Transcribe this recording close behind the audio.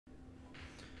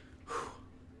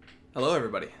Hello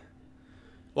everybody.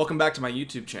 Welcome back to my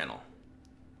YouTube channel.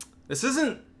 This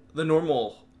isn't the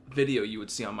normal video you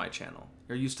would see on my channel.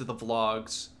 You're used to the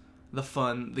vlogs, the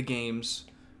fun, the games.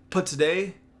 But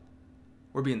today,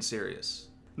 we're being serious.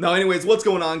 No, anyways, what's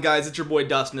going on, guys? It's your boy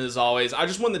Dustyn as always. I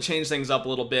just wanted to change things up a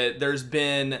little bit. There's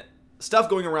been stuff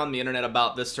going around the internet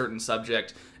about this certain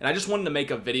subject, and I just wanted to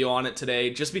make a video on it today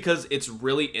just because it's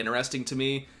really interesting to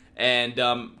me, and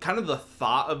kind of the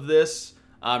thought of this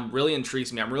really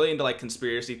intrigues me. I'm really into like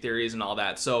conspiracy theories and all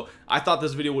that, so I thought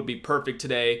this video would be perfect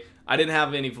today. I didn't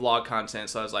have any vlog content,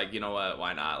 so I was like, you know what,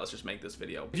 why not? Let's just make this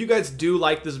video. If you guys do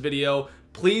like this video,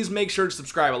 please make sure to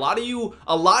subscribe. A lot of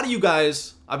you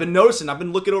guys, I've been noticing, I've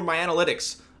been looking over my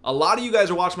analytics. A lot of you guys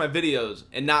are watching my videos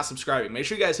and not subscribing. Make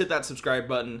sure you guys hit that subscribe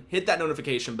button, hit that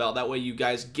notification bell. That way you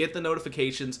guys get the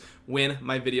notifications when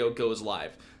my video goes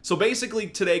live. So basically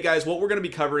today, guys, what we're going to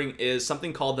be covering is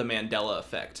something called the Mandela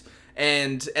effect.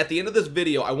 And at the end of this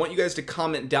video, I want you guys to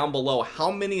comment down below how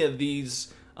many of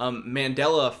these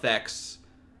Mandela effects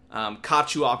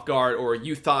caught you off guard, or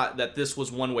you thought that this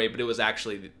was one way but it was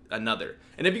actually another.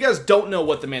 And if you guys don't know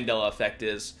what the Mandela effect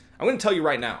is, I'm going to tell you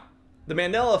right now. The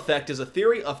Mandela effect is a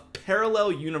theory of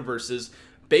parallel universes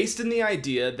based in the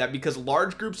idea that because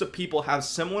large groups of people have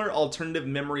similar alternative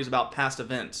memories about past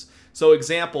events. So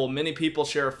example, many people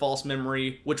share a false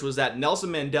memory, which was that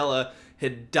Nelson Mandela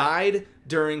had died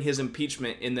during his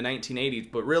impeachment in the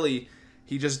 1980s, but really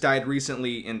he just died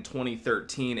recently in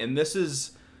 2013. And this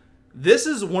is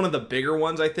one of the bigger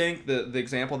ones, I think. The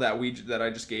example that I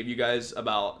just gave you guys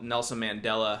about Nelson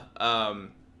Mandela.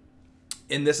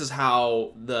 And this is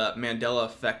how the Mandela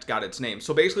effect got its name.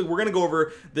 So basically, we're gonna go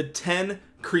over the 10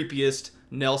 creepiest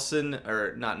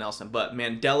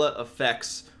Mandela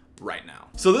effects right now.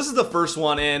 So this is the first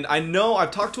one, and I know I've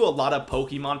talked to a lot of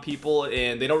Pokemon people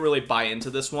and they don't really buy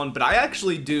into this one, but I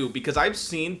actually do because I've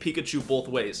seen Pikachu both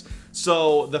ways.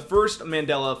 So the first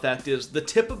Mandela effect is the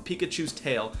tip of Pikachu's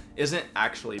tail isn't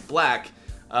actually black.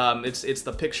 It's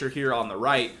the picture here on the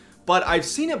right, but I've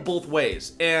seen it both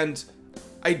ways, and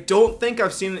I don't think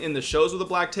I've seen it in the shows with a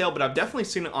black tail, but I've definitely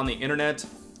seen it on the internet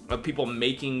of people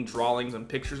making drawings and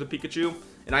pictures of Pikachu,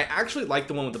 and I actually like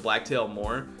the one with the black tail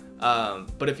more.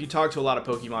 But if you talk to a lot of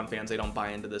Pokemon fans, they don't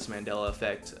buy into this Mandela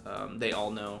effect. They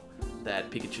all know that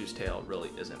Pikachu's tail really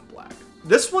isn't black.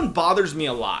 This one bothers me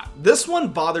a lot. This one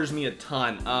bothers me a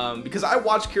ton because I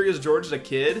watched Curious George as a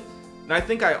kid, and I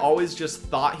think I always just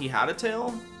thought he had a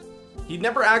tail. He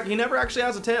never actually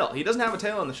has a tail. He doesn't have a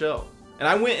tail in the show. And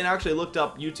I went and actually looked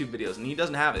up YouTube videos, and he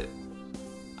doesn't have it.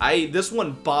 This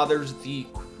one bothers the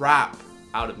crap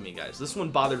out of me, guys. This one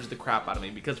bothers the crap out of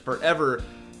me because forever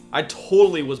I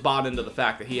totally was bought into the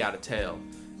fact that he had a tail,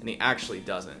 and he actually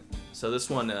doesn't. So this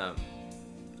one,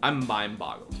 I'm mind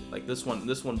boggled. Like this one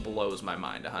blows my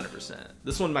mind 100%.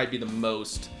 This one might be the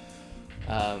most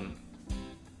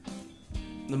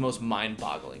mind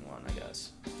boggling one, I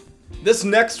guess. This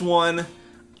next one,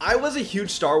 I was a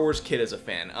huge Star Wars kid as a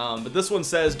fan, but this one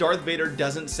says Darth Vader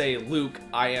doesn't say, "Luke,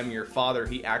 I am your father."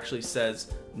 He actually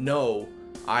says, "No,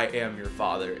 I am your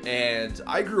father." And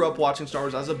I grew up watching Star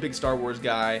Wars. I was a big Star Wars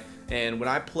guy, and when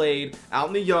I played out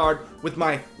in the yard with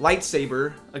my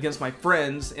lightsaber against my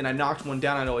friends and I knocked one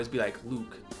down, I'd always be like,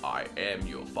 "Luke, I am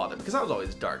your father," because I was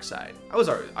always dark side. I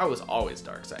was always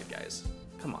dark side, guys.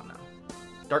 Come on now.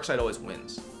 Dark side always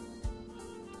wins.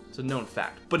 It's a known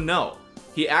fact. But no.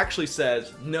 He actually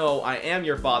says, "No, I am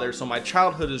your father, so my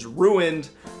childhood is ruined.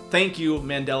 Thank you,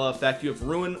 Mandela effect. You have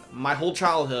ruined my whole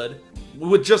childhood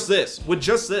with just this. With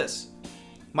just this.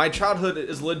 My childhood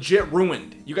is legit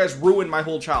ruined. You guys ruined my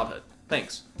whole childhood.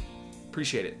 Thanks.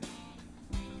 Appreciate it."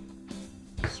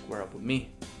 Square up with me.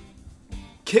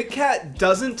 Kit Kat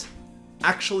doesn't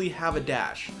actually have a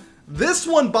dash. This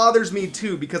one bothers me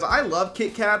too because I love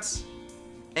Kit Kats,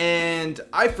 and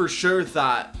I for sure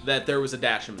thought that there was a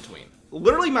dash in between.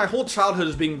 Literally, my whole childhood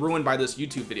is being ruined by this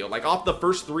YouTube video. Like, off the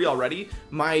first 3 already,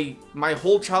 my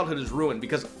whole childhood is ruined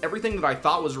because everything that I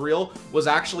thought was real was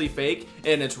actually fake,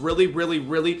 and it's really, really,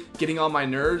 really getting on my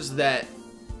nerves that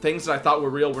things that I thought were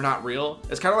real were not real.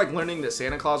 It's kind of like learning that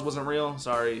Santa Claus wasn't real.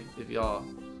 Sorry if y'all...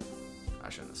 I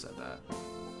shouldn't have said that.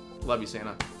 Love you,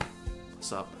 Santa.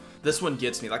 What's up? This one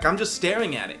gets me. Like, I'm just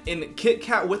staring at it, and Kit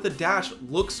Kat with a dash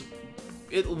looks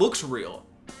real.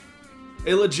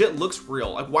 It legit looks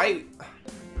real. Like, why?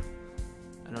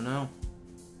 I don't know.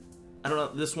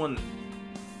 This one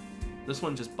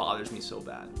just bothers me so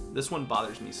bad. This one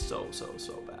bothers me so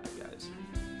bad, guys.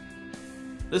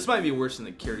 This might be worse than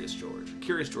the Curious George.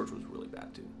 Curious George was really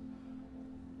bad too.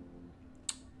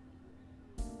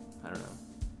 I don't know.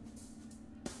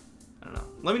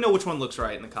 Let me know which one looks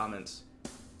right in the comments.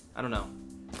 I don't know.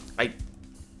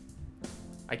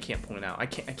 I can't point out. I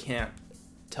can't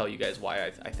tell you guys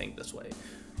why I think this way.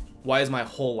 Why is my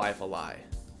whole life a lie?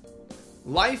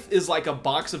 Life is like a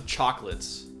box of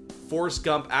chocolates. Forrest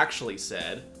Gump actually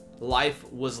said, life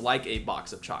was like a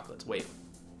box of chocolates. Wait.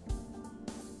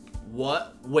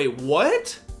 What? Wait,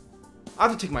 what? I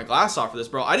have to take my glass off for this,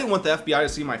 bro. I didn't want the FBI to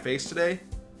see my face today.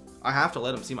 I have to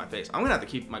let them see my face. I'm gonna have to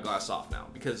keep my glass off now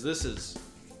because this is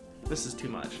too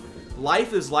much.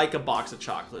 Life is like a box of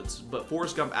chocolates, but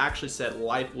Forrest Gump actually said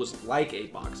life was like a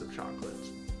box of chocolates.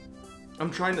 I'm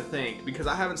trying to think because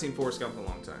I haven't seen Forrest Gump in a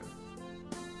long time.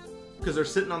 Because they're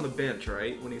sitting on the bench,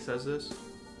 right, when he says this?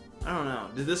 I don't know.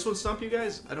 Did this one stump you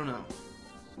guys? I don't know.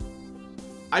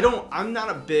 I'm not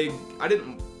a big,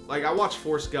 I watched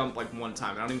Forrest Gump like one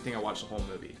time. I don't even think I watched the whole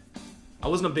movie. I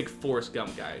wasn't a big Forrest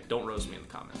Gump guy. Don't roast me in the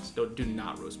comments. Do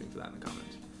not roast me for that in the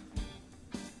comments.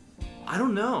 I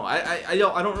don't know. I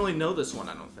don't really know this one,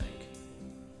 I don't think.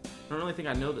 I don't really think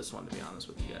I know this one, to be honest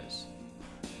with you guys.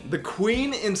 The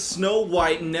Queen in Snow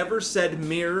White never said,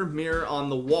 mirror, mirror on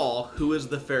the wall, who is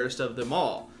the fairest of them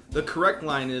all? The correct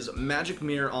line is, magic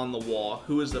mirror on the wall,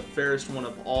 who is the fairest one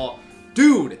of all?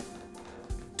 Dude!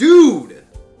 Dude!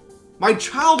 My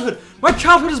childhood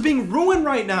is being ruined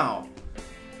right now!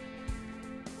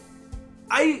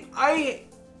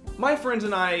 My friends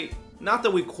and I, not that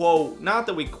we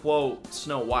quote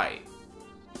Snow White.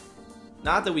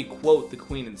 Not that we quote the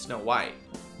Queen in Snow White.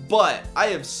 But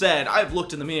I've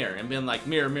looked in the mirror and been like,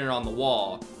 mirror, mirror on the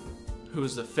wall,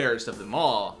 who's the fairest of them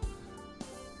all?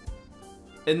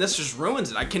 And this just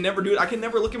ruins it. I can never do it. I can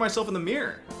never look at myself in the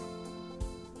mirror.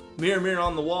 Mirror, mirror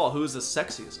on the wall, who's the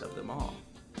sexiest of them all?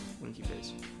 Winky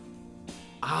face.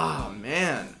 Ah,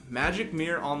 man. Magic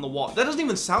mirror on the wall. That doesn't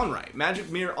even sound right.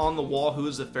 Magic mirror on the wall, who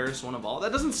is the fairest one of all?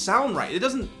 That doesn't sound right. It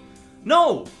doesn't...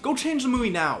 No! Go change the movie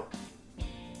now.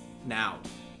 Now.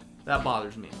 That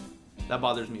bothers me. That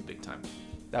bothers me big time.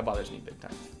 That bothers me big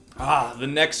time. Ah, the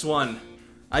next one.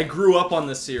 I grew up on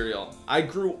this cereal.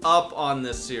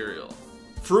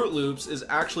 Fruit Loops is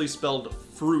actually spelled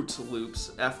Fruit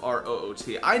Loops.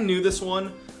 F-R-O-O-T. I knew this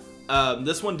one.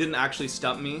 This one didn't actually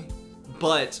stump me.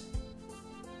 But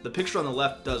the picture on the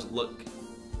left does look...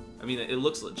 I mean, it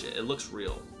looks legit. It looks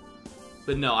real.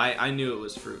 But no, I knew it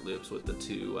was Fruit Loops with the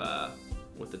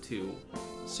two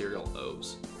cereal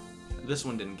O's. This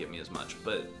one didn't get me as much,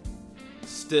 but...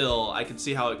 Still, I can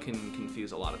see how it can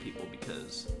confuse a lot of people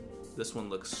because this one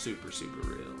looks super, super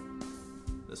real.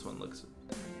 This one looks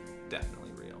definitely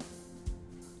real.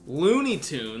 Looney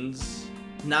Tunes,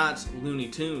 not Looney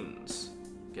Tunes.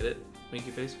 Get it? Winky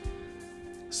face?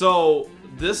 So,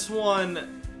 this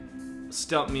one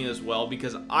stumped me as well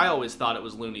because I always thought it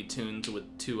was Looney Tunes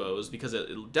with two O's because it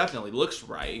definitely looks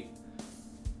right.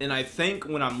 And I think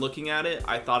when I'm looking at it,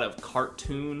 I thought of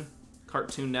Cartoon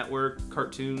Network,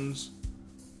 cartoons.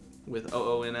 With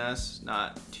O-O-N-S,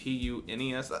 not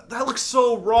T-U-N-E-S. That looks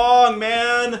so wrong,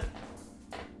 man!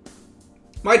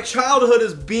 My childhood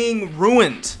is being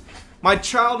ruined. My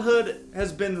childhood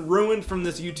has been ruined from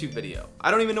this YouTube video. I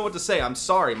don't even know what to say. I'm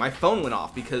sorry. My phone went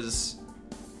off because...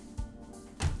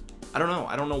 I don't know.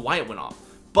 I don't know why it went off.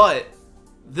 But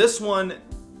this one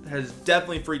has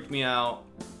definitely freaked me out.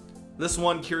 This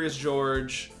one, Curious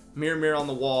George, Mirror, Mirror on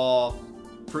the Wall...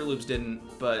 Fruit Loops didn't,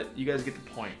 but you guys get the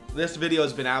point. This video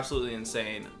has been absolutely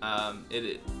insane.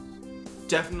 It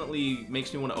definitely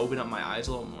makes me want to open up my eyes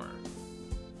a little more.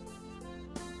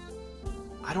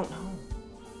 I don't know.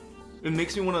 It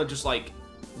makes me want to just like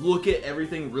look at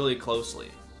everything really closely.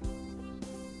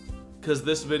 Because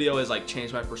this video has like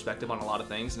changed my perspective on a lot of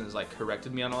things and has like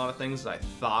corrected me on a lot of things that I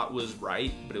thought was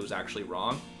right, but it was actually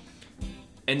wrong.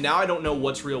 And now I don't know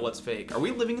what's real, what's fake. Are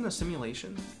we living in a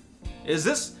simulation?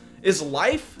 Is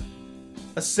life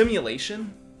a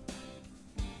simulation?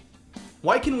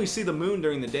 Why can we see the moon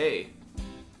during the day,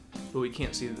 but we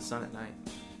can't see the sun at night?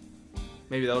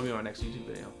 Maybe that'll be my next YouTube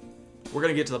video. We're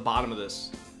gonna get to the bottom of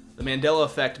this. The Mandela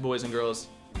effect, boys and girls.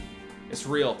 It's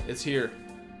real. It's here.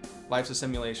 Life's a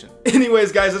simulation.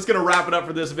 Anyways, guys, that's gonna wrap it up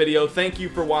for this video. Thank you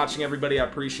for watching, everybody. I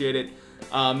appreciate it.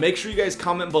 Make sure you guys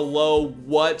comment below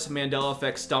what Mandela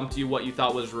effect stumped you, what you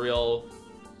thought was real,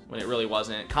 when it really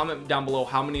wasn't. Comment down below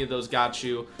how many of those got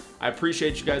you. I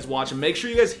appreciate you guys watching. Make sure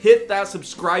you guys hit that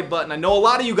subscribe button. I know a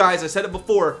lot of you guys, I said it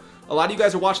before, a lot of you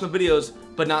guys are watching the videos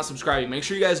but not subscribing. Make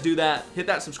sure you guys do that. Hit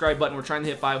that subscribe button. We're trying to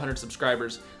hit 500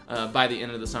 subscribers by the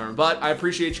end of the summer. But I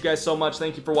appreciate you guys so much.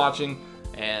 Thank you for watching,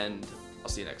 and I'll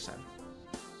see you next time.